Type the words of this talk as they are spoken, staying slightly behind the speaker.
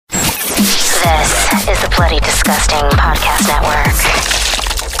This is the Bloody Disgusting Podcast Network.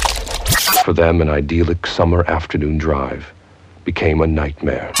 For them, an idyllic summer afternoon drive became a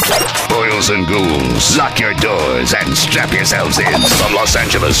nightmare. Boils and ghouls, lock your doors and strap yourselves in. From Los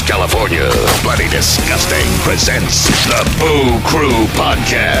Angeles, California, Bloody Disgusting presents the Boo Crew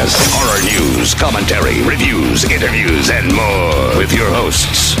Podcast. Horror news, commentary, reviews, interviews, and more. With your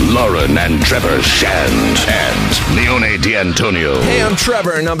hosts, Lauren and Trevor Shand and Leone D'Antonio. Hey, I'm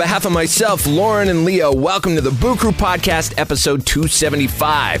Trevor, and on behalf of myself, Lauren, and Leo, welcome to the Boo Crew Podcast, episode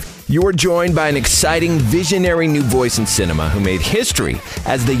 275. You are joined by an exciting, visionary new voice in cinema who made history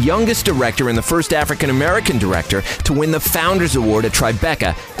as the youngest director and the first African-American director to win the Founders Award at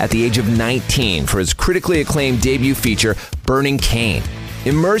Tribeca at the age of 19 for his critically acclaimed debut feature, Burning Cane.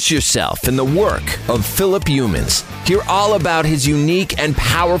 Immerse yourself in the work of Phillip Youmans. Hear all about his unique and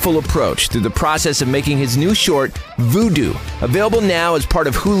powerful approach through the process of making his new short, VOODOO, available now as part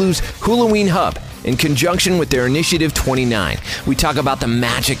of Hulu's Halloween Hub, in conjunction with their Initiative 29. We talk about the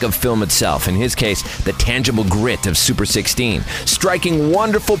magic of film itself, in his case, the tangible grit of Super 16, striking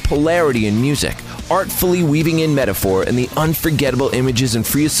wonderful polarity in music, artfully weaving in metaphor, and the unforgettable images and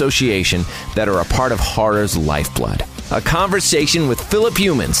free association that are a part of horror's lifeblood. A conversation with Phillip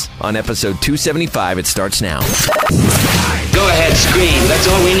Youmans on episode 275. It starts now. Go ahead, scream. That's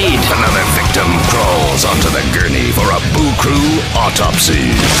all we need. Another victim crawls onto the gurney for a Boo Crew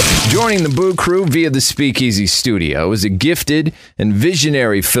autopsy. Joining the Boo Crew via the Speakeasy Studio is a gifted and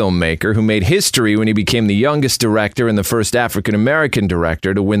visionary filmmaker who made history when he became the youngest director and the first African-American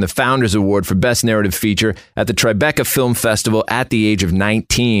director to win the Founders Award for Best Narrative Feature at the Tribeca Film Festival at the age of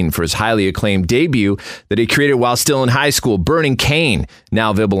 19 for his highly acclaimed debut that he created while still in high school, Burning Cane,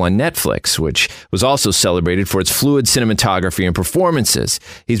 now available on Netflix, which was also celebrated for its fluid cinematography and performances.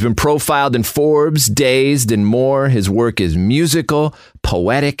 He's been profiled in Forbes, Dazed, and more. His work is musical,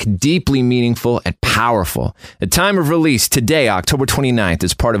 poetic, deeply meaningful, and powerful. At time of release, today, October 29th,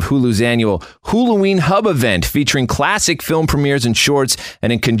 is part of Hulu's annual Halloween Hub event featuring classic film premieres and shorts,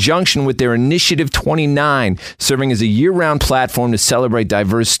 and in conjunction with their Initiative 29, serving as a year-round platform to celebrate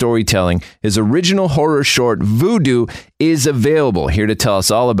diverse storytelling. His original horror short, VOODOO, is available. Here to tell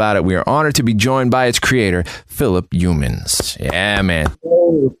us all about it, we are honored to be joined by its creator, Phillip Youmans. Yeah, man.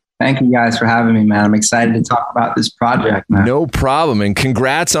 Thank you guys for having me, man. I'm excited to talk about this project, man. No problem. And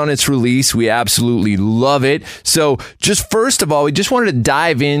congrats on its release. We absolutely love it. So just first of all, we just wanted to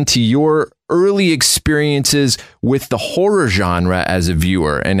dive into your early experiences with the horror genre as a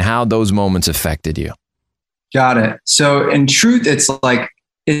viewer and how those moments affected you. Got it. So in truth, it's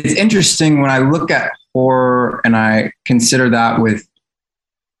interesting when I look at horror and I consider that with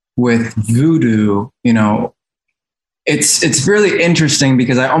VOODOO, you know, it's really interesting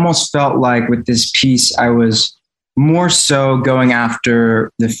because I almost felt like with this piece, I was more so going after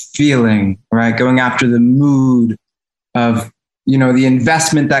the feeling, right? Going after the mood of, you know, the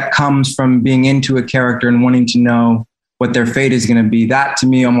investment that comes from being into a character and wanting to know what their fate is going to be. That to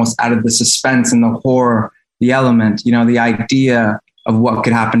me almost added the suspense and the horror, the element, you know, the idea of what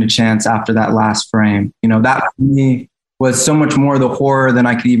could happen to Chance after that last frame. You know, that for me was so much more the horror than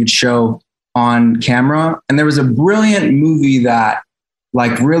I could even show on camera. And there was a brilliant movie that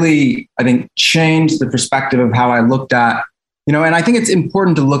like really, I think, changed the perspective of how I looked at, you know, and I think it's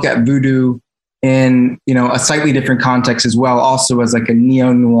important to look at VOODOO in, you know, a slightly different context as well, also as like a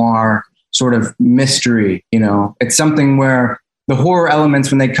neo-noir sort of mystery. You know, it's something where the horror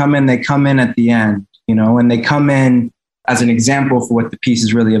elements, when they come in at the end, you know, and they come in as an example for what the piece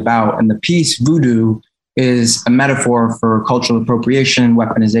is really about. And the piece VOODOO is a metaphor for cultural appropriation and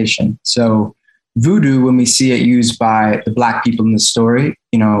weaponization. So VOODOO, when we see it used by the Black people in the story,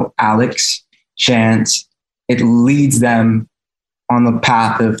 you know, Alex, Chance, it leads them on the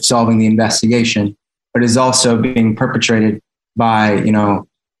path of solving the investigation, but is also being perpetrated by, you know,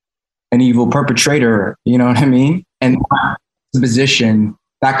 an evil perpetrator, you know what I mean? And that position,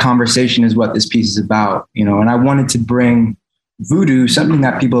 that conversation is what this piece is about, you know, and I wanted to bring VOODOO, something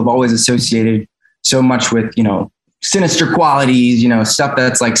that people have always associated so much with, you know, sinister qualities, you know, stuff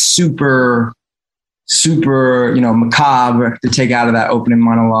that's like super, you know, macabre, to take out of that opening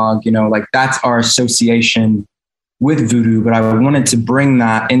monologue, you know, like that's our association with VOODOO. But I wanted to bring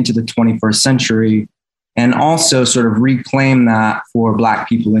that into the 21st century and also sort of reclaim that for Black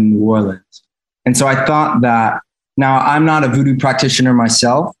people in New Orleans. And so I thought that, now I'm not a VOODOO practitioner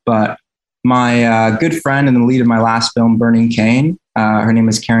myself, but my good friend and the lead of my last film, Burning Cane, her name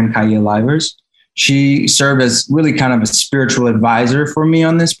is Karen Kaye-Livers. She served as really kind of a spiritual advisor for me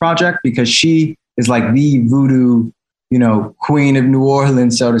on this project because she is like the VOODOO, you know, queen of New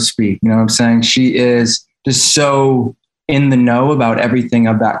Orleans, so to speak. You know what I'm saying? She is just so in the know about everything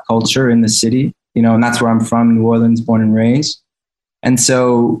of that culture in the city, and that's where I'm from, New Orleans, born and raised. And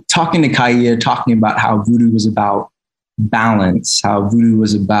so talking to Kaya, talking about how voodoo was about balance, how voodoo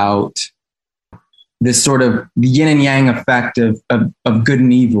was about this sort of the yin and yang effect of good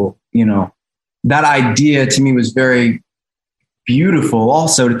and evil, that idea to me was very beautiful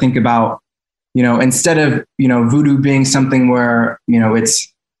also to think about, instead of, voodoo being something where,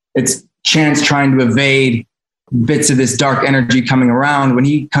 it's chance trying to evade bits of this dark energy coming around. When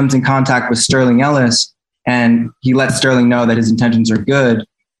he comes in contact with Sterling Ellis and he lets Sterling know that his intentions are good,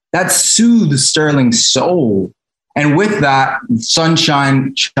 that soothes Sterling's soul. And with that,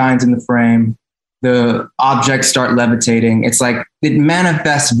 sunshine shines in the frame. The objects start levitating. It's like it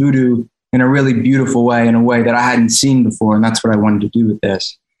manifests voodoo in a really beautiful way, in a way that I hadn't seen before. And that's what I wanted to do with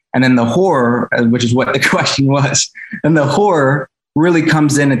this. And then the horror, which is what the question was, and the horror really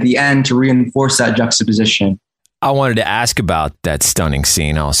comes in at the end to reinforce that juxtaposition. I wanted to ask about that stunning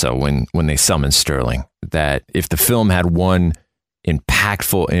scene also when they summoned Sterling, that if the film had one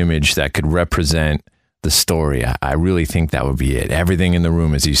impactful image that could represent the story, I really think that would be it. Everything in the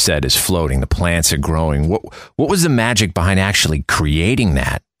room, as you said, is floating. The plants are growing. What was the magic behind actually creating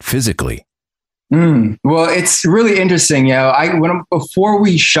that physically? Well, it's really interesting. Before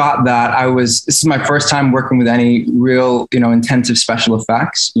we shot that, this is my first time working with any real, intensive special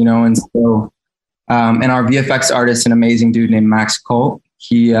effects, and so, and our VFX artist, an amazing dude named Max Colt,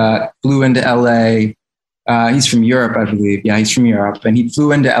 he flew into LA. He's from Europe, I believe. Yeah, he's from Europe. And he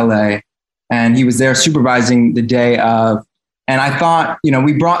flew into LA and he was there supervising the day of. And I thought, we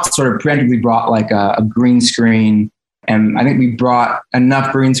preemptively brought like a green screen. And I think we brought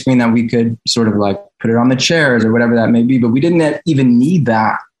enough green screen that we could sort of like put it on the chairs or whatever that may be. But we didn't even need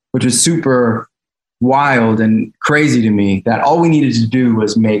that, which was super wild and crazy to me, that all we needed to do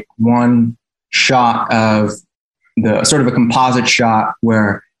was make one shot of the sort of a composite shot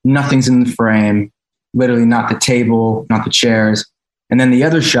where nothing's in the frame, literally not the table, not the chairs. And then the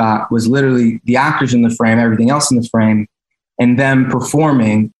other shot was literally the actors in the frame, everything else in the frame, and them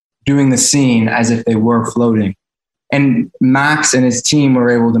performing, doing the scene as if they were floating. And Max and his team were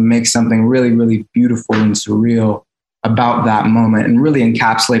able to make something really, really beautiful and surreal about that moment and really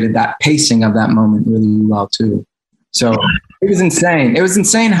encapsulated that pacing of that moment really well too. So it was insane. It was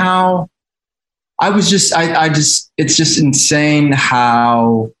insane how it's just insane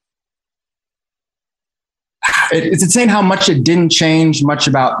how it's insane how much it didn't change much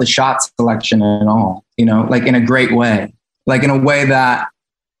about the shot selection at all, like in a great way, like in a way that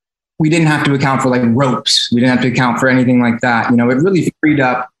we didn't have to account for like ropes. We didn't have to account for anything like that. It really freed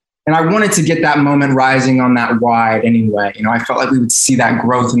up. And I wanted to get that moment rising on that wide anyway. I felt like we would see that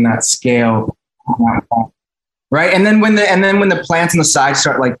growth in that scale. Right. And then when the plants on the side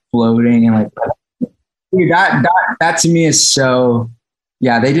start like floating and like that to me is so,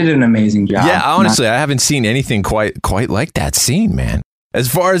 yeah, they did an amazing job. Yeah. Honestly, I haven't seen anything quite like that scene, man. As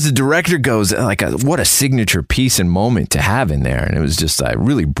far as the director goes, what a signature piece and moment to have in there. And it was just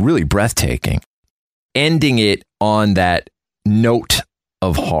really, really breathtaking. Ending it on that note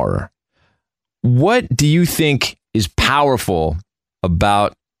of horror. What do you think is powerful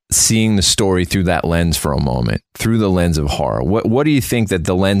about seeing the story through that lens for a moment, through the lens of horror? What do you think that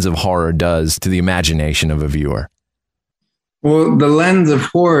the lens of horror does to the imagination of a viewer? Well, the lens of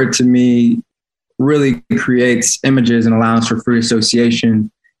horror to me really creates images and allows for free association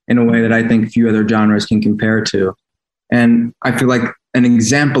in a way that I think few other genres can compare to. And I feel like an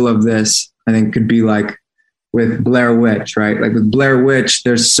example of this, I think, could be like with Blair Witch, right? Like with Blair Witch,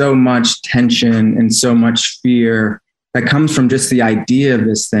 there's so much tension and so much fear that comes from just the idea of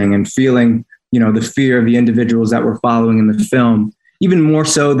this thing and feeling, the fear of the individuals that we're following in the film, even more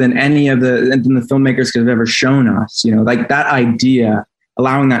so than than the filmmakers could have ever shown us, like that idea.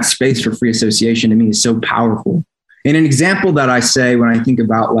 Allowing that space for free association to me is so powerful. And an example that I say when I think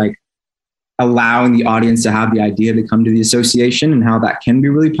about like allowing the audience to have the idea to come to the association and how that can be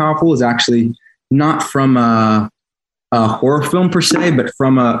really powerful is actually not from a horror film per se, but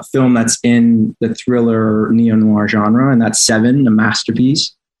from a film that's in the thriller neo-noir genre. And that's Seven, a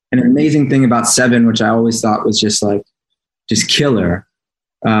masterpiece. And an amazing thing about Seven, which I always thought was just killer,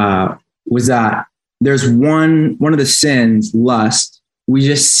 was that there's one of the sins, lust. We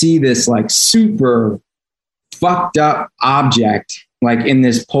just see this like super fucked up object, like in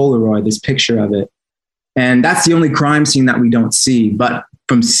this Polaroid, this picture of it. And that's the only crime scene that we don't see. But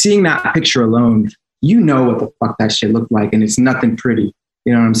from seeing that picture alone, what the fuck that shit looked like. And it's nothing pretty.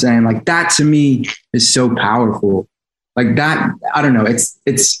 You know what I'm saying? Like that to me is so powerful. Like that, I don't know.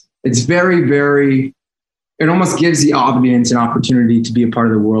 It's very, very, it almost gives the audience an opportunity to be a part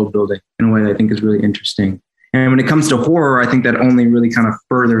of the world building in a way that I think is really interesting. And when it comes to horror, I think that only really kind of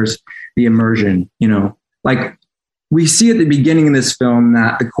furthers the immersion, like we see at the beginning of this film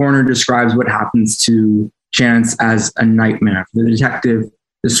that the coroner describes what happens to Chance as a nightmare. For the detective,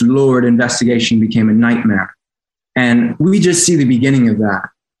 this lurid investigation became a nightmare. And we just see the beginning of that.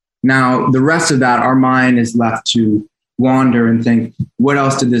 Now, the rest of that, our mind is left to wander and think, what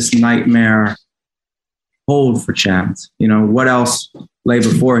else did this nightmare hold for Chance? What else lay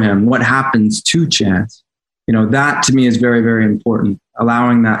before him? What happens to Chance? That to me is very, very important.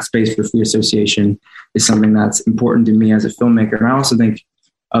 Allowing that space for free association is something that's important to me as a filmmaker. And I also think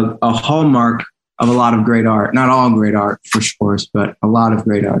a hallmark of a lot of great art, not all great art, for sure, but a lot of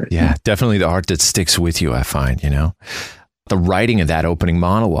great art. Yeah, definitely the art that sticks with you, I find, The writing of that opening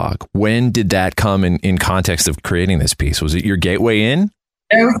monologue, when did that come in context of creating this piece? Was it your gateway in?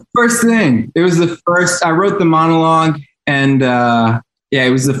 It was the first thing. It was the first, I wrote the monologue and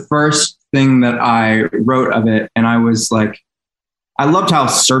it was the first thing that I wrote of it. And I was like, I loved how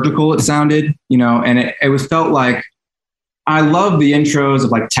surgical it sounded, and it was felt like, I love the intros of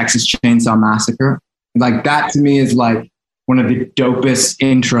like Texas Chainsaw Massacre. Like that to me is like one of the dopest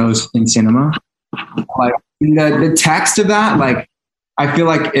intros in cinema. Like the text of that, like I feel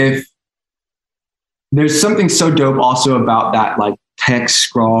like if there's something so dope also about that like text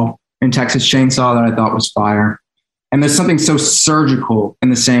scrawl in Texas Chainsaw that I thought was fire. And there's something so surgical in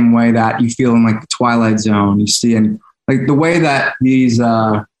the same way that you feel in like the Twilight Zone. You see, and like the way that these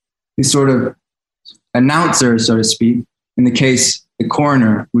sort of announcers, so to speak, in the case, the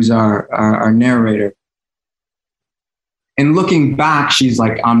coroner, who's our narrator, and looking back, she's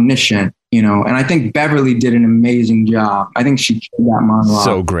like omniscient, and I think Beverly did an amazing job. I think she killed that monologue.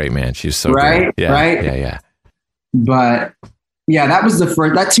 So great, man. She's so right, great. Yeah, right, yeah. But yeah, that was the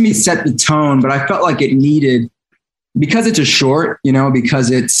first. That to me set the tone. But I felt like it needed, because it's a short,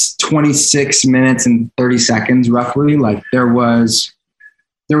 because it's 26 minutes and 30 seconds roughly. Like there was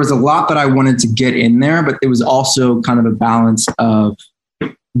a lot that I wanted to get in there, but it was also kind of a balance of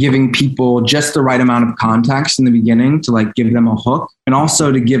giving people just the right amount of context in the beginning to like give them a hook, and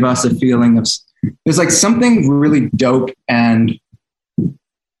also to give us a feeling of there's like something really dope. And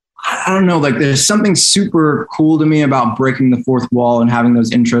I don't know, like there's something super cool to me about breaking the fourth wall and having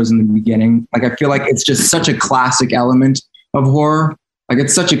those intros in the beginning. Like, I feel like it's just such a classic element of horror. Like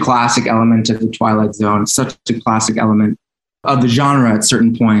it's such a classic element of the Twilight Zone, such a classic element of the genre at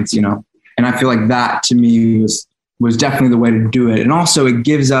certain points, and I feel like that to me was definitely the way to do it. And also it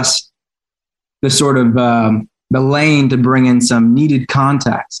gives us the sort of the lane to bring in some needed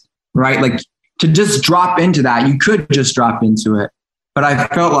context, right? Like to just drop into that, you could just drop into it. But I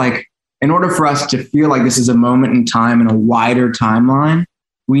felt like in order for us to feel like this is a moment in time in a wider timeline,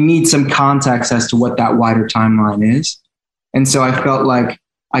 we need some context as to what that wider timeline is. And so I felt like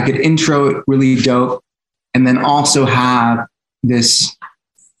I could intro it really dope and then also have this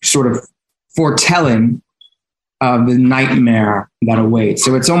sort of foretelling of the nightmare that awaits.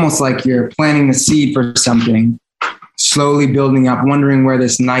 So it's almost like you're planting the seed for something, slowly building up, wondering where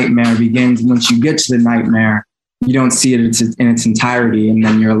this nightmare begins. And once you get to the nightmare, you don't see it in its entirety. And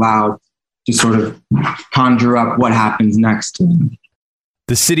then you're allowed to sort of conjure up what happens next.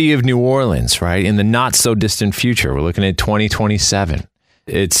 The city of New Orleans, right? In the not so distant future, we're looking at 2027.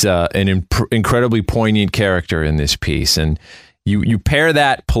 It's an incredibly poignant character in this piece. And you pair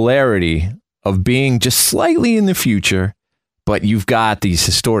that polarity of being just slightly in the future, but you've got these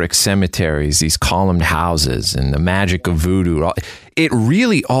historic cemeteries, these columned houses, and the magic of voodoo. It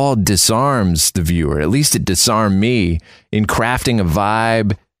really all disarms the viewer. At least it disarmed me in crafting a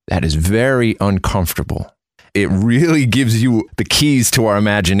vibe that is very uncomfortable. It really gives you the keys to our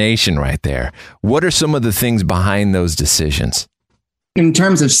imagination right there. What are some of the things behind those decisions? In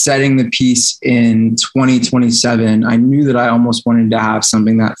terms of setting the piece in 2027, I knew that I almost wanted to have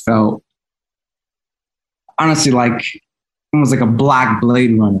something that felt honestly like almost like a black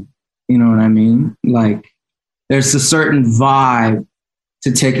Blade Runner. You know what I mean? Like there's a certain vibe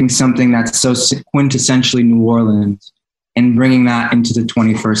to taking something that's so quintessentially New Orleans and bringing that into the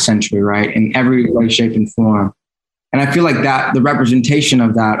 21st century, right? In every way, shape, and form. And I feel like that the representation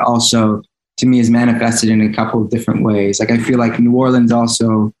of that also, to me, is manifested in a couple of different ways. Like I feel like New Orleans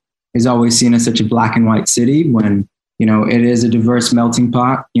also is always seen as such a black and white city when, it is a diverse melting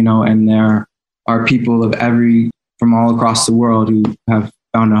pot, and there are people of from all across the world who have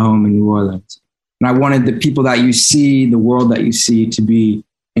found a home in New Orleans. And I wanted the people that you see, the world that you see, to be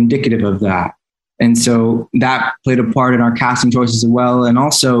indicative of that. And so that played a part in our casting choices as well. And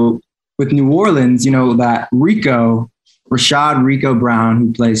also with New Orleans, that Rashad Rico Brown,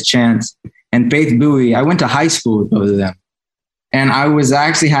 who plays Chance, and Faith Bowie, I went to high school with both of them. And I was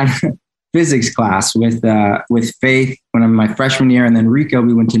actually had physics class with Faith when I'm in my freshman year, and then Rico,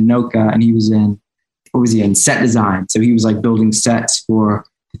 we went to NOCA, and he was in set design. So he was like building sets for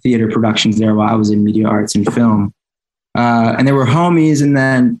the theater productions there while I was in media arts and film. And they were homies. And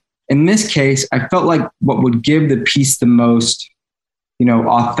then in this case, I felt like what would give the piece the most,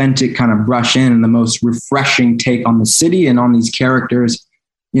 authentic kind of brush in and the most refreshing take on the city and on these characters,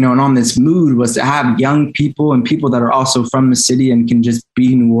 and on this mood was to have young people and people that are also from the city and can just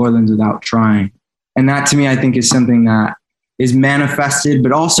be New Orleans without trying. And that to me, I think is something that is manifested,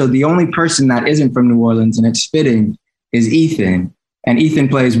 but also the only person that isn't from New Orleans, and it's fitting, is Ethan. And Ethan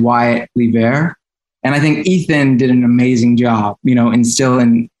plays Wyatt Lever. And I think Ethan did an amazing job,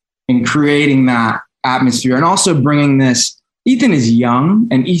 in creating that atmosphere and also bringing this. Ethan is young,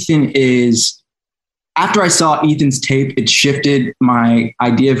 and Ethan is, after I saw Ethan's tape, it shifted my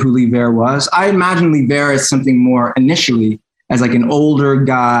idea of who Lever was. I imagined Lever as something more initially as like an older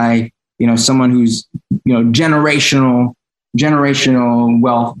guy, someone who's, generational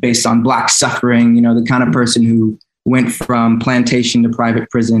wealth based on Black suffering, the kind of person who went from plantation to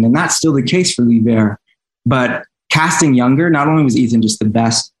private prison. And that's still the case for Lever. But casting younger, not only was Ethan just the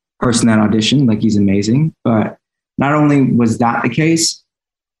best person that auditioned, like he's amazing, but not only was that the case,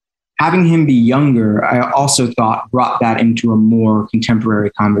 having him be younger, I also thought brought that into a more contemporary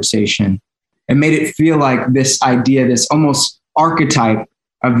conversation. It made it feel like this idea, this almost archetype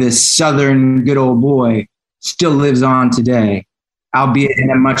of this Southern good old boy still lives on today, albeit in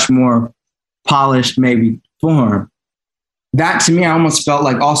a much more polished, maybe, form. That to me, I almost felt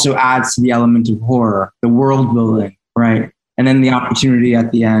like also adds to the element of horror, the world building, right? And then the opportunity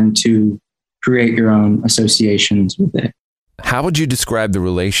at the end to create your own associations with it. How would you describe the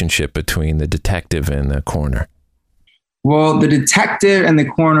relationship between the detective and the coroner? Well, the detective and the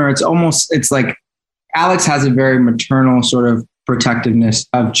coroner, it's like Alex has a very maternal sort of protectiveness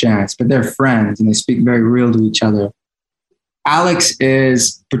of Chance, but they're friends and they speak very real to each other. Alex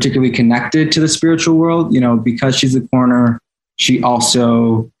is particularly connected to the spiritual world, because she's a coroner. She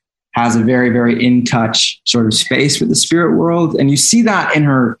also has a very, very in touch sort of space with the spirit world. And you see that in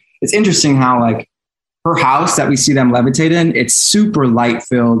her. It's interesting how like her house that we see them levitate in, it's super light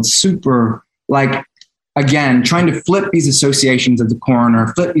filled, super like, again, trying to flip these associations of the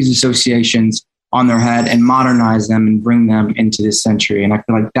coroner, flip these associations on their head and modernize them and bring them into this century. And I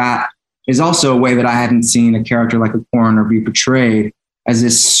feel like that is also a way that I hadn't seen a character like a coroner be portrayed as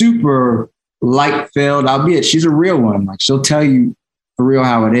this super light filled, albeit she's a real one. Like she'll tell you for real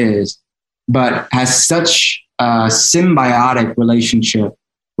how it is, but has such a symbiotic relationship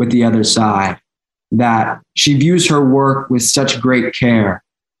with the other side that she views her work with such great care.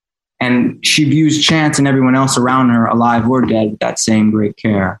 And she views Chance and everyone else around her, alive or dead, with that same great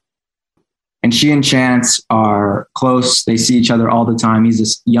care. And she and Chance are close. They see each other all the time. He's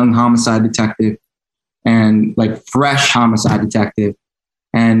this young homicide detective and like fresh homicide detective.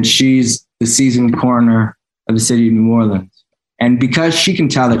 And she's the seasoned coroner of the city of New Orleans. And because she can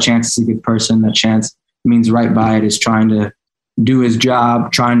tell that Chance is a good person, that Chance means right by it, is trying to do his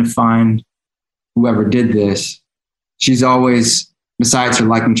job, trying to find whoever did this, she's always, besides her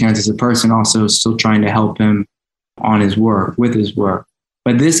liking Chance as a person, also still trying to help him on his work, with his work.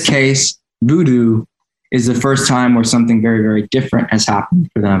 But this case, VOODOO, is the first time where something very, very different has happened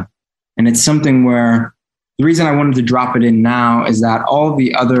for them. And it's something where the reason I wanted to drop it in now is that all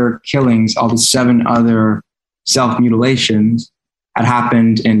the other killings, all the 7 other self-mutilations had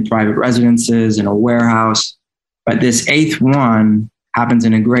happened in private residences, in a warehouse. But this 8th one happens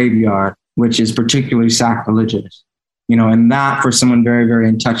in a graveyard, which is particularly sacrilegious. And that for someone very, very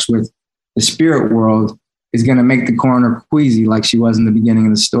in touch with the spirit world is going to make the coroner queasy like she was in the beginning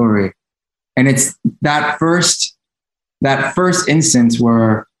of the story. And it's that first instance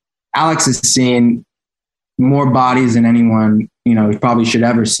where Alex is seeing more bodies than anyone, he probably should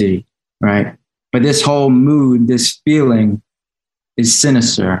ever see, right? But this whole mood, this feeling is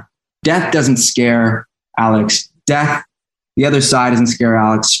sinister. Death doesn't scare Alex. Death, the other side doesn't scare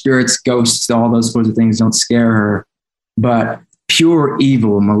Alex. Spirits, ghosts, all those sorts of things don't scare her. But pure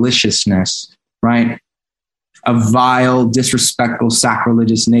evil, maliciousness, right? A vile, disrespectful,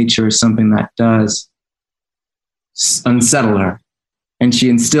 sacrilegious nature is something that does unsettle her. And she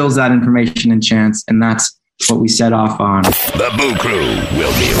instills that information in Chance, and that's what we set off on. The Boo Crew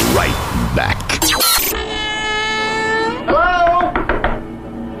will be right back. Hello?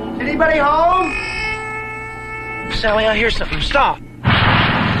 Is anybody home? Sally, I hear something. Stop.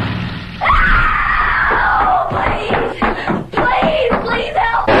 Oh, please. Please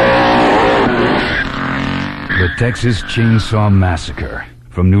help. The Texas Chainsaw Massacre.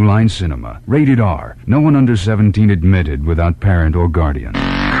 From New Line Cinema. Rated R. No one under 17 admitted without parent or guardian.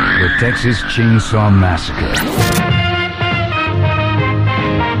 The Texas Chainsaw Massacre.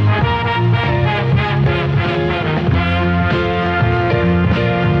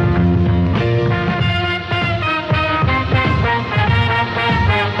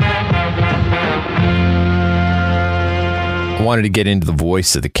 I wanted to get into the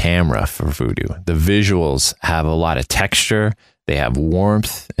voice of the camera for VOODOO. The visuals have a lot of texture. They have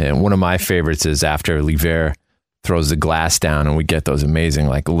warmth. And one of my favorites is after Liver throws the glass down and we get those amazing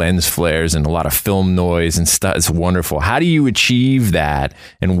like lens flares and a lot of film noise and stuff. It's wonderful. How do you achieve that?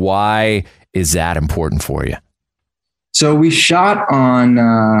 And why is that important for you? So we shot on,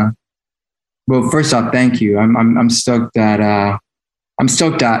 well, first off, thank you. I'm stoked that,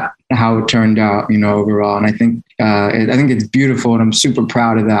 how it turned out, overall. And I think it's beautiful and I'm super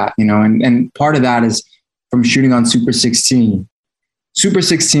proud of that, and part of that is from shooting on Super 16. Super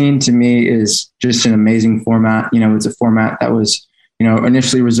 16 to me is just an amazing format. It's a format that was,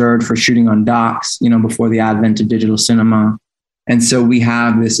 initially reserved for shooting on docks, before the advent of digital cinema. And so we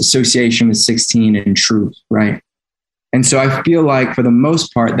have this association with 16 and truth, right? And so I feel like for the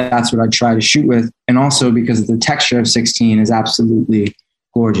most part, that's what I try to shoot with. And also because the texture of 16 is absolutely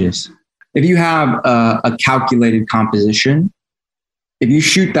gorgeous. If you have a calculated composition, if you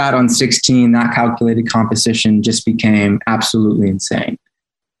shoot that on 16, that calculated composition just became absolutely insane.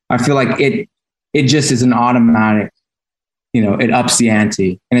 I feel like it just is an automatic, it ups the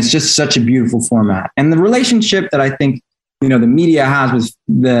ante, and it's just such a beautiful format. And the relationship that I think, the media has with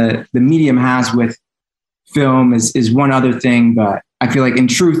the medium has with film is one other thing. But I feel like in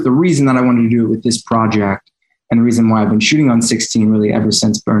truth, the reason that I wanted to do it with this project and the reason why I've been shooting on 16 really ever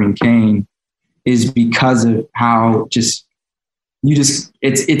since Burning Cane is because of how it's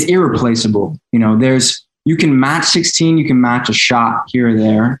irreplaceable. You can match 16, you can match a shot here or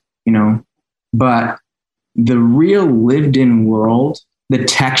there, but the real lived in world, the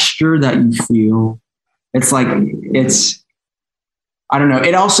texture that you feel, I don't know.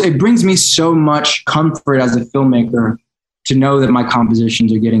 It brings me so much comfort as a filmmaker to know that my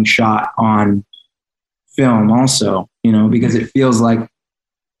compositions are getting shot on film also, because it feels like,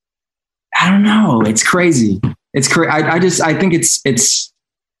 I don't know, it's crazy. It's crazy. I think it's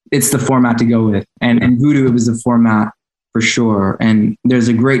the format to go with, and VOODOO, it was the format for sure. And there's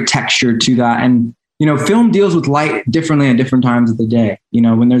a great texture to that. And, film deals with light differently at different times of the day.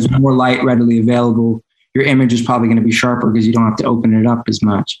 When there's more light readily available, your image is probably going to be sharper because you don't have to open it up as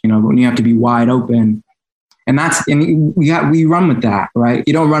much, but when you have to be wide open, and we run with that, right?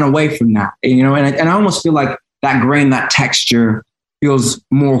 You don't run away from that, and I almost feel like that grain, that texture feels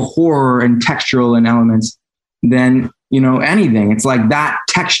more horror and textural in elements than, anything. It's like that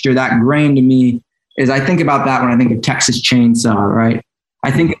texture, that grain to me I think about that when I think of Texas Chainsaw, right? I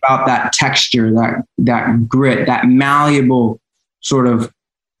think about that texture, that grit, that malleable sort of,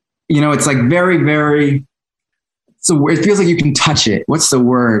 it's like very, very, so it feels like you can touch it. What's the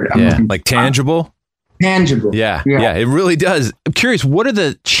word? Like tangible? Tangible. Yeah, it really does. I'm curious, what are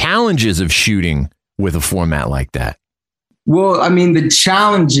the challenges of shooting with a format like that? Well, I mean, the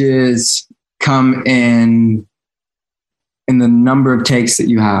challenges come in the number of takes that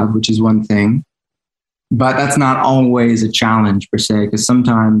you have, which is one thing, but that's not always a challenge per se, because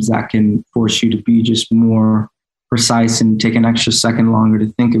sometimes that can force you to be just more precise and take an extra second longer to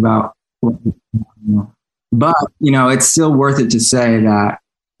think about what you know. But, it's still worth it to say that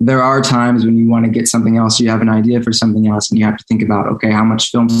there are times when you want to get something else, you have an idea for something else, and you have to think about, okay, how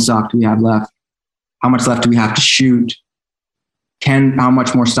much film stock do we have left? How much left do we have to shoot? How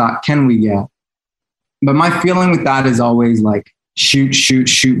much more stock can we get? But my feeling with that is always like, shoot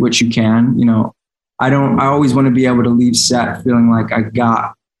what you can. I always want to be able to leave set feeling like I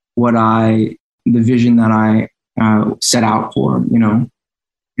got the vision that I set out for, and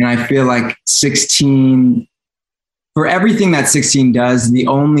I feel like 16, for everything that 16 does, the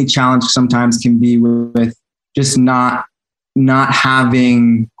only challenge sometimes can be with just not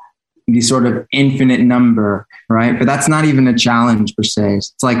having the sort of infinite number, right? But that's not even a challenge per se.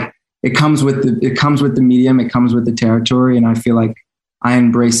 It's like it comes with the medium, it comes with the territory, and I feel like I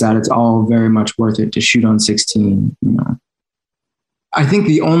embrace that. It's all very much worth it to shoot on 16. I think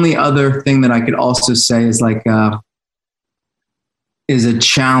the only other thing that I could also say is like is a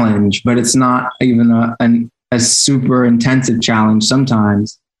challenge, but it's not even a super intensive challenge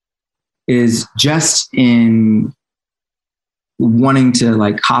sometimes, is just in wanting to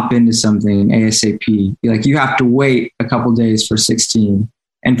like hop into something ASAP. Like you have to wait a couple days for 16.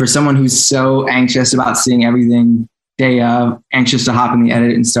 And for someone who's so anxious about seeing everything day of, anxious to hop in the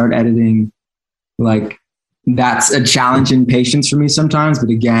edit and start editing, like that's a challenge in patience for me sometimes.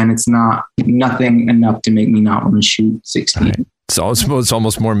 But again, it's nothing enough to make me not want to shoot 16. Right. It's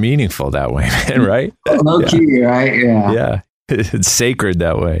almost more meaningful that way, man, right? Low key, right? Yeah. Yeah. It's sacred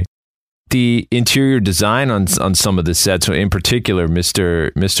that way. The interior design on some of the sets, in particular,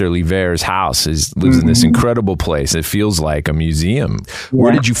 Mr. Liver's house lives in this incredible place. It feels like a museum. Yeah.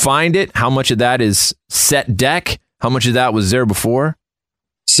 Where did you find it? How much of that is set deck? How much of that was there before?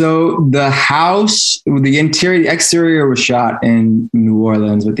 So the house, the exterior was shot in New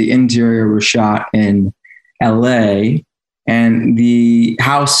Orleans, but the interior was shot in LA. And the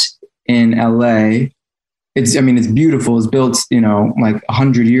house in LA, it's beautiful. It's built, like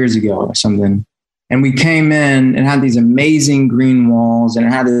 100 years ago or something. And we came in and had these amazing green walls, and it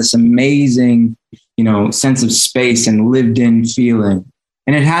had this amazing, sense of space and lived in feeling.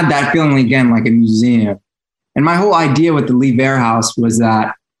 And it had that feeling again, like a museum. And my whole idea with the Liver house was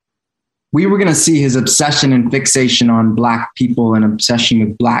that we were going to see his obsession and fixation on Black people and obsession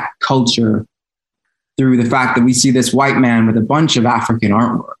with Black culture through the fact that we see this white man with a bunch of African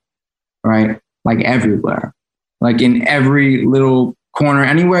artwork, right? Like everywhere, like in every little corner,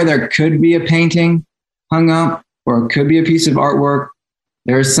 anywhere there could be a painting hung up or it could be a piece of artwork,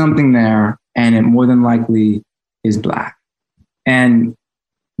 there's something there, and it more than likely is Black. And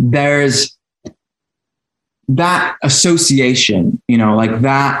there's that association, like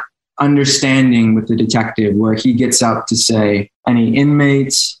that understanding with the detective where he gets up to say any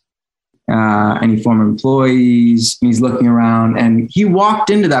inmates, any former employees, and he's looking around, and he walked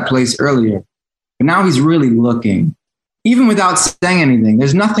into that place earlier, but now he's really looking, even without saying anything.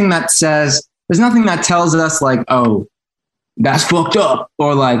 There's nothing that tells us like, oh, that's fucked up,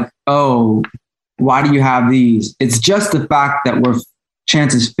 or like, oh, why do you have these? It's just the fact that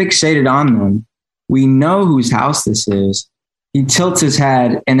Chance is fixated on them. We know whose house this is. He tilts his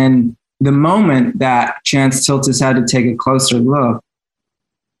head, and then the moment that Chance tilts his head to take a closer look,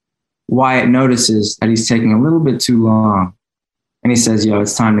 Wyatt notices that he's taking a little bit too long, and he says, yo,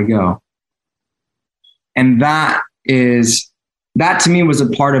 it's time to go. And that to me was a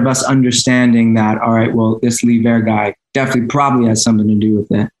part of us understanding that, all right, well, this Liver guy definitely probably has something to do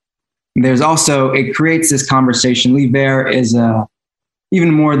with it. There's also, it creates this conversation. Liver is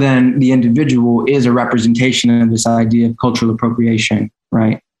even more than the individual, is a representation of this idea of cultural appropriation,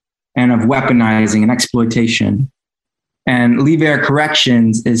 right? And of weaponizing and exploitation. And Liver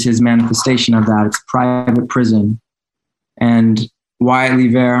Corrections is his manifestation of that. It's a private prison. And Wyatt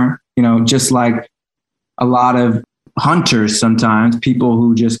Liver, just like a lot of hunters sometimes, people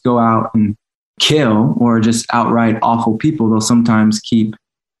who just go out and kill or just outright awful people, they'll sometimes keep,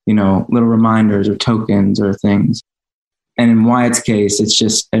 little reminders or tokens or things. And in Wyatt's case, it's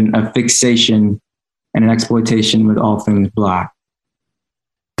just a fixation and an exploitation with all things Black.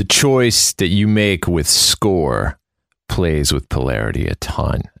 The choice that you make with score plays with polarity a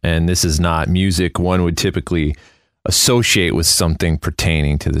ton. And this is not music one would typically associate with something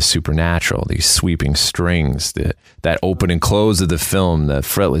pertaining to the supernatural. These sweeping strings, that open and close of the film, the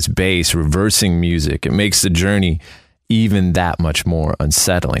fretless bass, reversing music. It makes the journey even that much more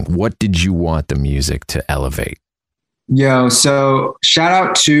unsettling. What did you want the music to elevate? So shout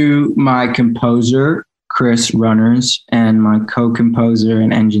out to my composer, Chris Runners, and my co-composer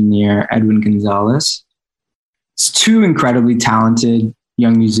and engineer, Edwin Gonzalez. It's two incredibly talented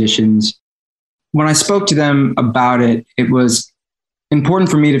young musicians. When I spoke to them about it, it was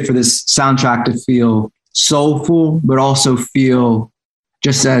important for me for this soundtrack to feel soulful, but also feel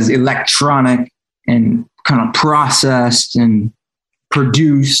just as electronic and kind of processed and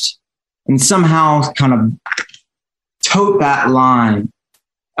produced, and somehow kind of tote that line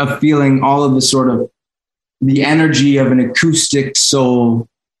of feeling all of the sort of the energy of an acoustic soul,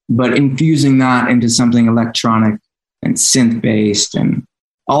 but infusing that into something electronic and synth-based and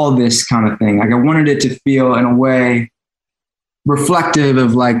all of this kind of thing. Like I wanted it to feel in a way reflective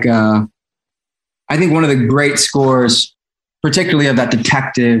of like, I think one of the great scores, particularly of that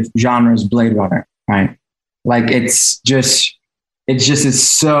detective genre, is Blade Runner, right? Like it's just is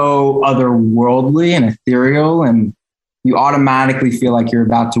so otherworldly and ethereal, and you automatically feel like you're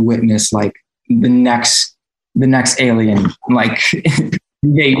about to witness like the next alien, like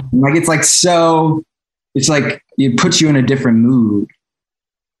it's like, so it's like it puts you in a different mood.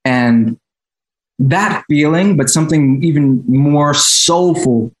 And that feeling, but something even more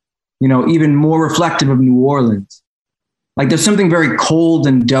soulful, even more reflective of New Orleans. Like there's something very cold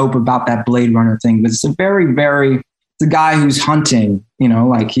and dope about that Blade Runner thing, but it's a it's a guy who's hunting,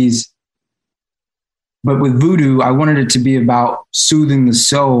 but with VOODOO, I wanted it to be about soothing the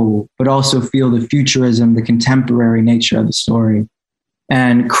soul, but also feel the futurism, the contemporary nature of the story.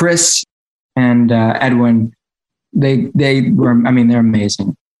 And Chris and Edwin, they're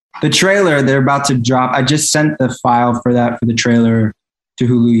amazing. The trailer, they're about to drop. I just sent the file for the trailer to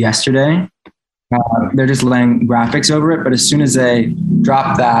Hulu yesterday. They're just laying graphics over it. But as soon as they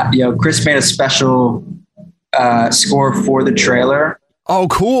drop that, Chris made a special score for the trailer. Oh,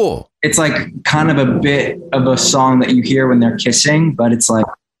 cool. It's like kind of a bit of a song that you hear when they're kissing, but it's like,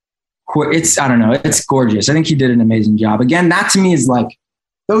 I don't know. It's gorgeous. I think he did an amazing job. Again, that to me is like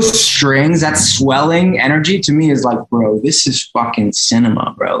those strings, that swelling energy to me is like, bro, this is fucking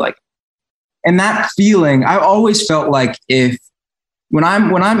cinema, bro. Like, and that feeling, I always felt like when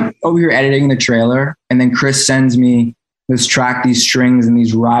I'm over here editing the trailer and then Chris sends me this track, these strings and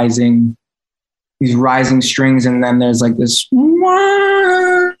these rising strings. And then there's like this,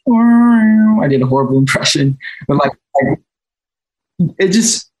 I did a horrible impression, but like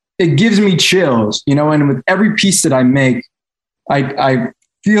it gives me chills, and with every piece that I make, I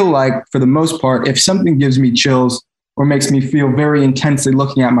feel like for the most part, if something gives me chills or makes me feel very intensely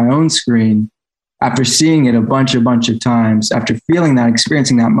looking at my own screen, after seeing it a bunch of times, after feeling that,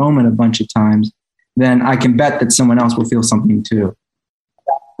 experiencing that moment a bunch of times, then I can bet that someone else will feel something too.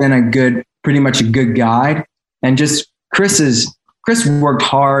 Then pretty much a good guide. And just Chris worked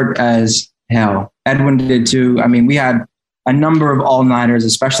hard as hell. Edwin did too. I mean, we had a number of all-nighters,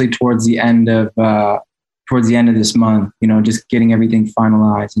 especially towards the end of this month, just getting everything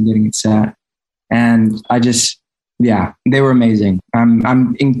finalized and getting it set. And they were amazing.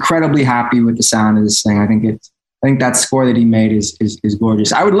 I'm incredibly happy with the sound of this thing. I think that score that he made is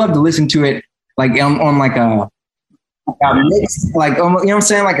gorgeous. I would love to listen to it like on like a mix, like, you know what I'm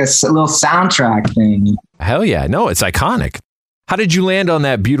saying? Like a little soundtrack thing. Hell yeah. No, it's iconic. How did you land on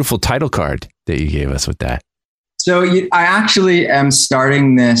that beautiful title card that you gave us with that? So I actually am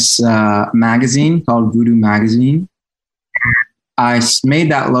starting this magazine called VOODOO Magazine. I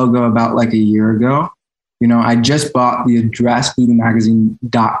made that logo about like a year ago. I just bought the address,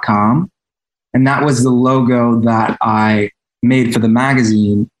 VOODOOmagazine.com. And that was the logo that I made for the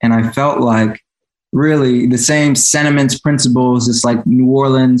magazine. And I felt like really the same sentiments, principles, just like New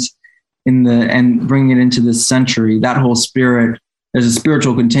Orleans and bringing it into this century, that whole spirit, there's a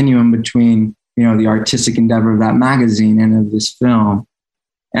spiritual continuum between, the artistic endeavor of that magazine and of this film.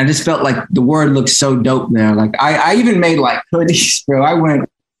 And I just felt like the word looked so dope there. Like I even made like hoodies, bro.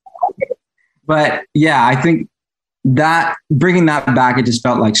 But yeah, I think that bringing that back, it just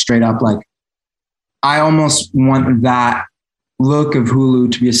felt like straight up, like I almost want that look of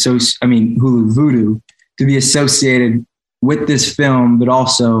Hulu to be Hulu VOODOO to be associated with this film, but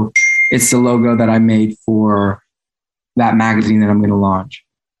also it's the logo that I made for that magazine that I'm going to launch.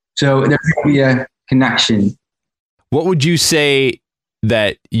 So there's going to be a connection. What would you say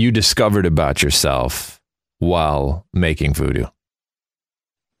that you discovered about yourself while making VOODOO?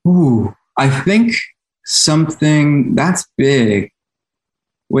 Ooh, I think something that's big.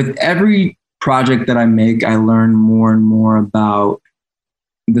 With every project that I make, I learn more and more about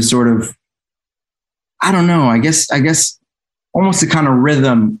the sort of, I don't know, I guess almost the kind of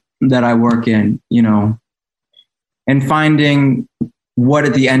rhythm that I work in, and finding what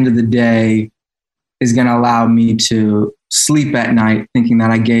at the end of the day is going to allow me to sleep at night thinking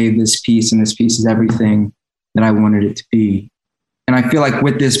that I gave this piece and this piece is everything that I wanted it to be. And I feel like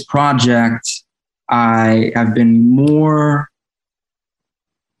with this project, I have been more,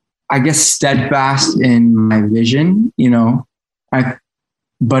 I guess, steadfast in my vision,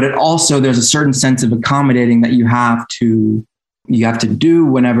 but it also, there's a certain sense of accommodating that you have to do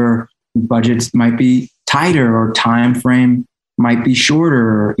whenever budgets might be tighter or time frame might be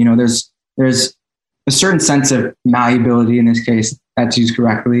shorter. There's a certain sense of malleability, in this case, that's used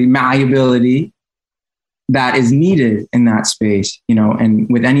correctly, malleability that is needed in that space, and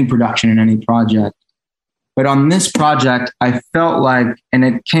with any production and any project. But on this project, I felt like, and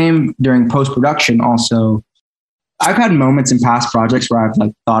it came during post-production also, I've had moments in past projects where I've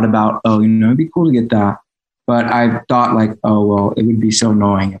like thought about, it'd be cool to get that. But I've thought like, oh, well, it would be so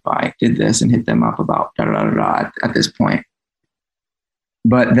annoying if I did this and hit them up about at this point.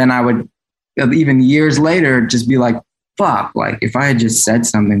 But then I would, even years later, just be like, fuck, like if I had just said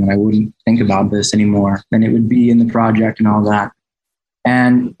something that I wouldn't think about this anymore, then it would be in the project and all that.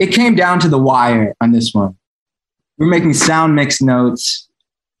 And it came down to the wire on this one. We're making sound mix notes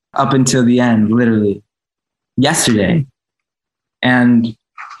up until the end, literally yesterday. And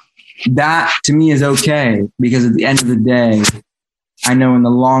that to me is okay, because at the end of the day, I know in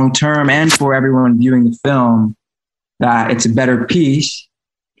the long term and for everyone viewing the film that it's a better piece.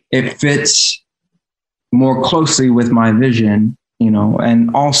 It fits more closely with my vision,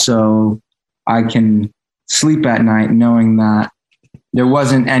 and also I can sleep at night knowing that there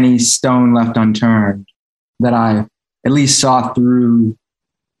wasn't any stone left unturned, that I at least saw through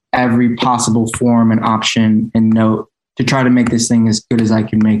every possible form and option and note to try to make this thing as good as I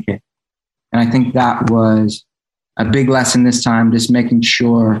can make it. And I think that was a big lesson this time, just making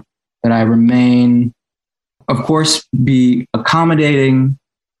sure that I remain, of course, be accommodating,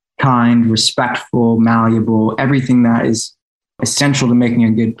 kind, respectful, malleable, everything that is essential to making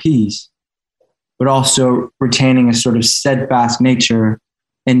a good piece, but also retaining a sort of steadfast nature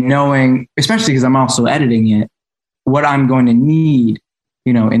and knowing, especially because I'm also editing it, what I'm going to need,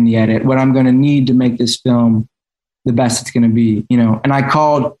 in the edit, what I'm going to need to make this film the best it's going to be, And I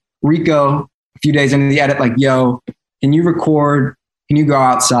called Rico a few days into the edit, like, yo, can you record? Can you go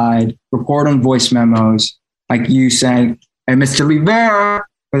outside, record on voice memos, like you saying, hey, Mr. Rivera,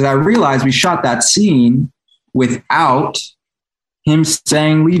 because I realized we shot that scene without him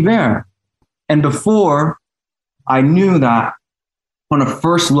saying Rivera. And before, I knew that on a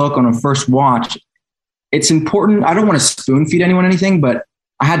first look, on a first watch, it's important. I don't want to spoon feed anyone anything, but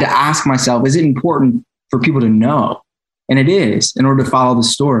I had to ask myself, is it important for people to know? And it is, in order to follow the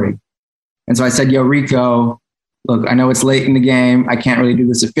story. And so I said, yo, Rico, look, I know it's late in the game. I can't really do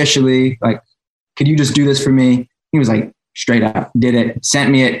this officially. Like, could you just do this for me? He was like, straight up, did it, sent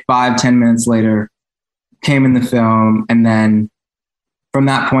me it 5-10 minutes later, came in the film. And then from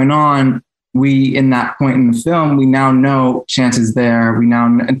that point on, in that point in the film, we now know chances there.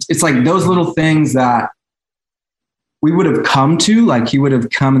 It's like those little things that we would have come to, like he would have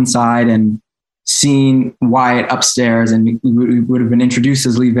come inside and seen Wyatt upstairs and we would have been introduced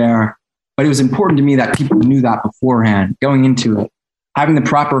as Rivera. But it was important to me that people knew that beforehand, going into it, having the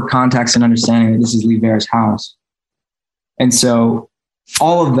proper context and understanding that this is Rivera's house. And so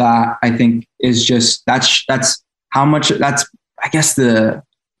all of that, I think, is just, that's I guess the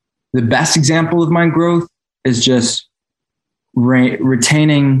best example of my growth is just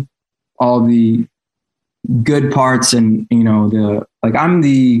retaining all the good parts and, I'm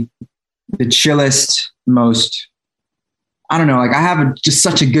the chillest, most, I don't know, like I have just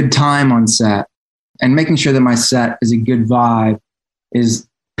such a good time on set, and making sure that my set is a good vibe is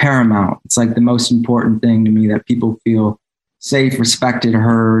paramount. It's like the most important thing to me, that people feel safe, respected,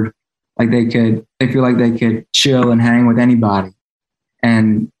 heard, like they feel like they could chill and hang with anybody.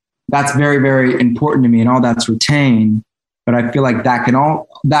 And that's very, very important to me, and all that's retained. But I feel like that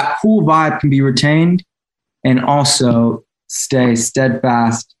cool vibe can be retained and also stay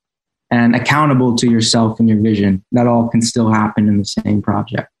steadfast and accountable to yourself and your vision. That all can still happen in the same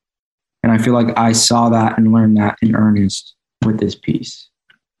project. And I feel like I saw that and learned that in earnest with this piece.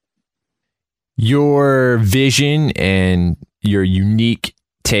 Your vision and your unique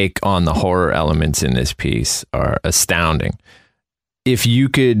take on the horror elements in this piece are astounding. If you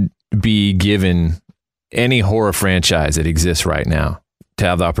could be given any horror franchise that exists right now to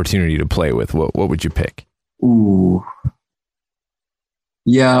have the opportunity to play with, what would you pick? Ooh.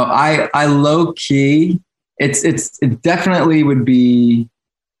 Yeah, I low key, it definitely would be,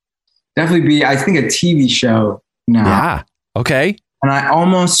 I think, a TV show now. Yeah. Okay. And I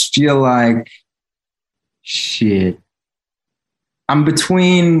almost feel like, shit, I'm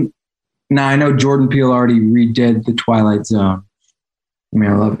between, now I know Jordan Peele already redid The Twilight Zone. I mean,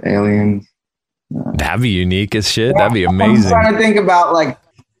 I love aliens. That'd be unique as shit. That'd be amazing. I'm trying to think about, like,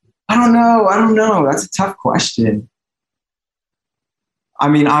 I don't know. That's a tough question. I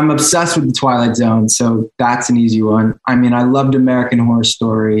mean, I'm obsessed with The Twilight Zone, so that's an easy one. I mean, I loved American Horror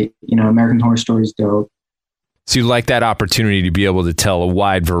Story. American Horror Story is dope. So you like that opportunity to be able to tell a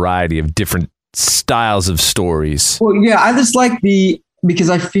wide variety of different styles of stories? Well, yeah, I just like because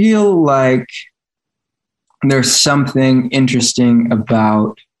I feel like there's something interesting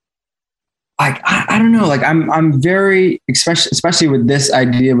about, like, I don't know, like I'm very, especially with this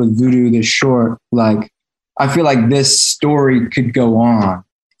idea with VOODOO, this short, like, I feel like this story could go on.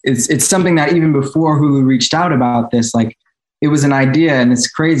 It's something that even before Hulu reached out about this, like, it was an idea, and it's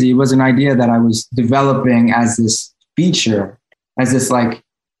crazy. It was an idea that I was developing as this feature, like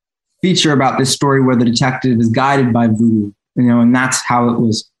feature about this story where the detective is guided by VOODOO, and that's how it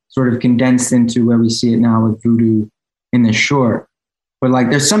was sort of condensed into where we see it now with VOODOO in the short. But like,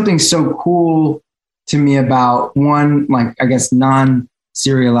 there's something so cool to me about one, like, I guess,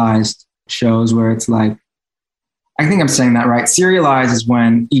 non-serialized shows where it's like, I think I'm saying that right. Serialized is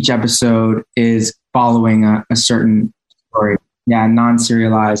when each episode is following a certain story. Yeah,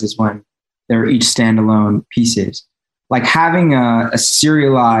 non-serialized is when they're each standalone pieces. Like having a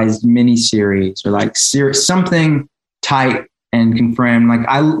serialized miniseries or like something tight and confirmed. Like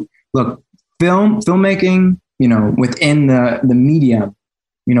filmmaking, within the medium,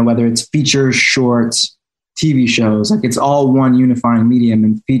 whether it's features, shorts, TV shows, like it's all one unifying medium,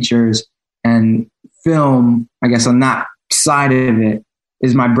 and features and film, I guess on that side of it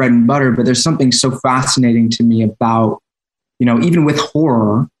is my bread and butter, but there's something so fascinating to me about, even with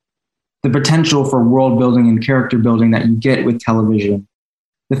horror, the potential for world building and character building that you get with television.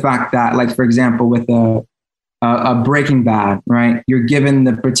 The fact that, like, for example, with a Breaking Bad, right? You're given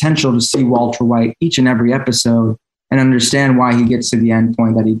the potential to see Walter White each and every episode and understand why he gets to the end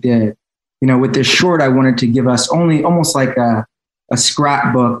point that he did. With this short, I wanted to give us only almost like a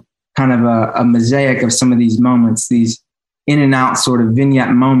scrapbook, kind of a mosaic of some of these moments, these in and out sort of vignette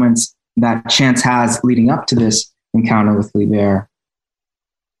moments that Chance has leading up to this encounter with Lee Bear.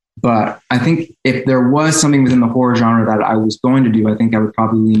 But I think if there was something within the horror genre that I was going to do, I think I would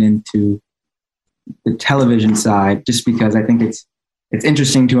probably lean into the television side, just because I think it's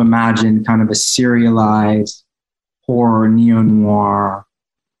interesting to imagine kind of a serialized horror, neo-noir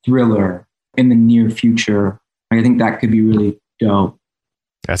thriller in the near future. I think that could be really dope.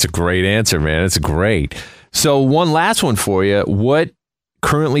 That's a great answer, man. It's great. So one last one for you. What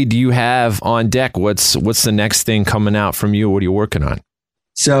currently do you have on deck? What's the next thing coming out from you? What are you working on?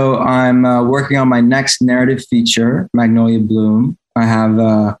 So I'm working on my next narrative feature, Magnolia Bloom. I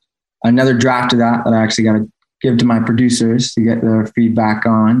have another draft of that I actually got to give to my producers to get their feedback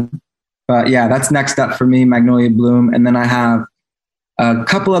on. But yeah, that's next up for me, Magnolia Bloom. And then I have a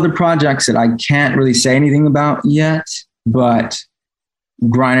couple other projects that I can't really say anything about yet, but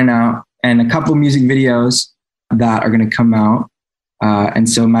grinding out, and a couple music videos that are going to come out. And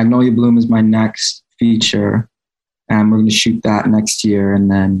so Magnolia Bloom is my next feature. And we're going to shoot that next year. And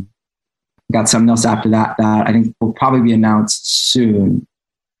then got something else after that I think will probably be announced soon.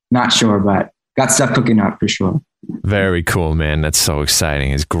 Not sure, but got stuff cooking up for sure. Very cool, man. That's so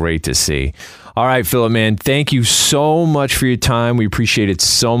exciting. It's great to see. All right, Phillip, man, thank you so much for your time. We appreciate it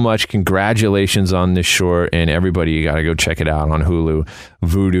so much. Congratulations on this short, and everybody, you got to go check it out on Hulu.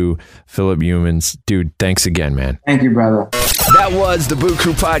 VOODOO, Phillip Youmans. Dude, thanks again, man. Thank you, brother. That was the Boo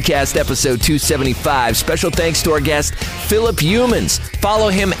Crew Podcast, episode 275. Special thanks to our guest, Phillip Youmans. Follow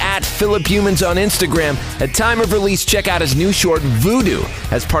him at Phillip Youmans on Instagram. At time of release, check out his new short, VOODOO,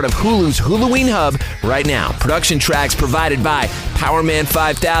 as part of Hulu's Huluween Hub right now. Production tracks provided by Powerman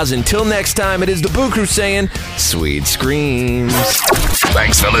 5000. Till next time, it is the Boo Crew saying, sweet screams.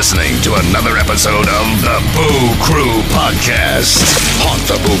 Thanks for listening to another episode of the Boo Crew Podcast. Haunt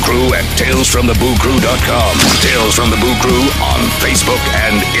the Boo Crew at talesfromthebooCrew.com. Tales from the Boo Crew on Facebook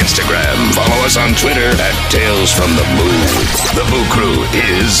and Instagram. Follow us on Twitter at Tales from the Boo. The Boo Crew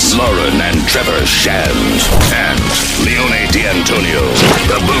is Lauren and Trevor Shand and Leone D'Antonio.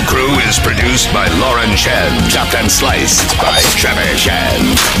 The Boo Crew is produced by Lauren Shand, chopped and sliced by Trevor Shand.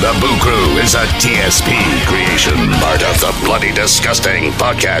 The Boo Crew is a TSP creation, part of the Bloody Disgusting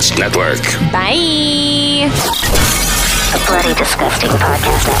Podcast Network. Bye. The Bloody Disgusting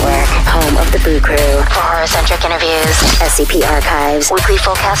Podcast Network, home of the Boo Crew. For horror-centric interviews, SCP archives, weekly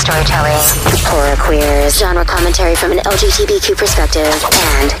full cast storytelling, horror queers, genre commentary from an LGBTQ perspective,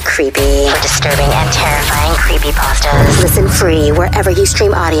 and creepy. For disturbing and terrifying creepypastas. Listen free wherever you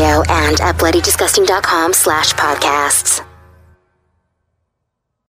stream audio and at bloodydisgusting.com/podcasts.